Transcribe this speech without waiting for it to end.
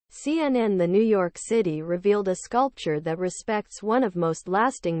CNN. The New York City revealed a sculpture that respects one of most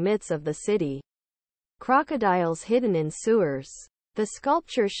lasting myths of the city. Crocodiles hidden in sewers. The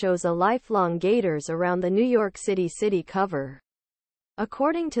sculpture shows a lifelong gators around the New York city cover.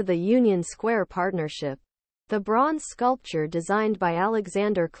 According to the Union Square Partnership, the bronze sculpture designed by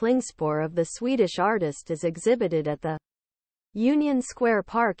Alexander Klingspor of the Swedish artist is exhibited at the Union Square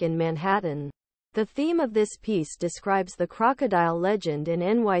Park in Manhattan. The theme of this piece describes the crocodile legend in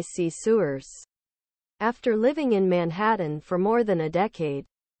N.Y.C sewers. After living in Manhattan for more than a decade,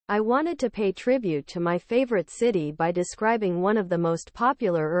 I wanted to pay tribute to my favorite city by describing one of the most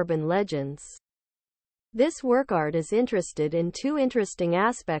popular urban legends. This work art is interested in two interesting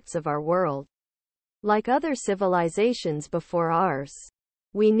aspects of our world. Like other civilizations before ours,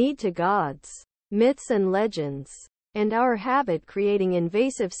 we need to gods, myths and legends, and our habit creating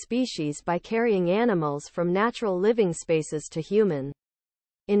invasive species by carrying animals from natural living spaces to human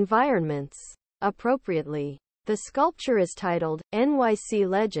environments. Appropriately, the sculpture is titled, N.Y.C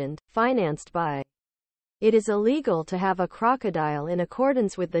Legend, financed by. It is illegal to have a crocodile in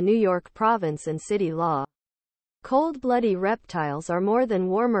accordance with the New York province and city law. Cold-blooded reptiles are more than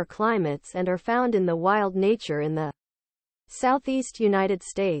warmer climates and are found in the wild nature in the southeast United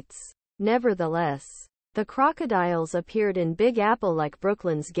States. Nevertheless, the crocodiles appeared in Big Apple like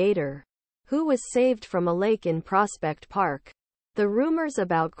Brooklyn's Gator, who was saved from a lake in Prospect Park. The rumors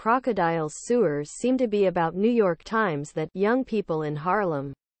about crocodiles' sewers seem to be about New York Times that young people in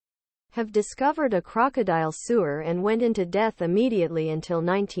Harlem have discovered a crocodile sewer and went into death immediately until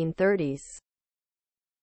 1930s.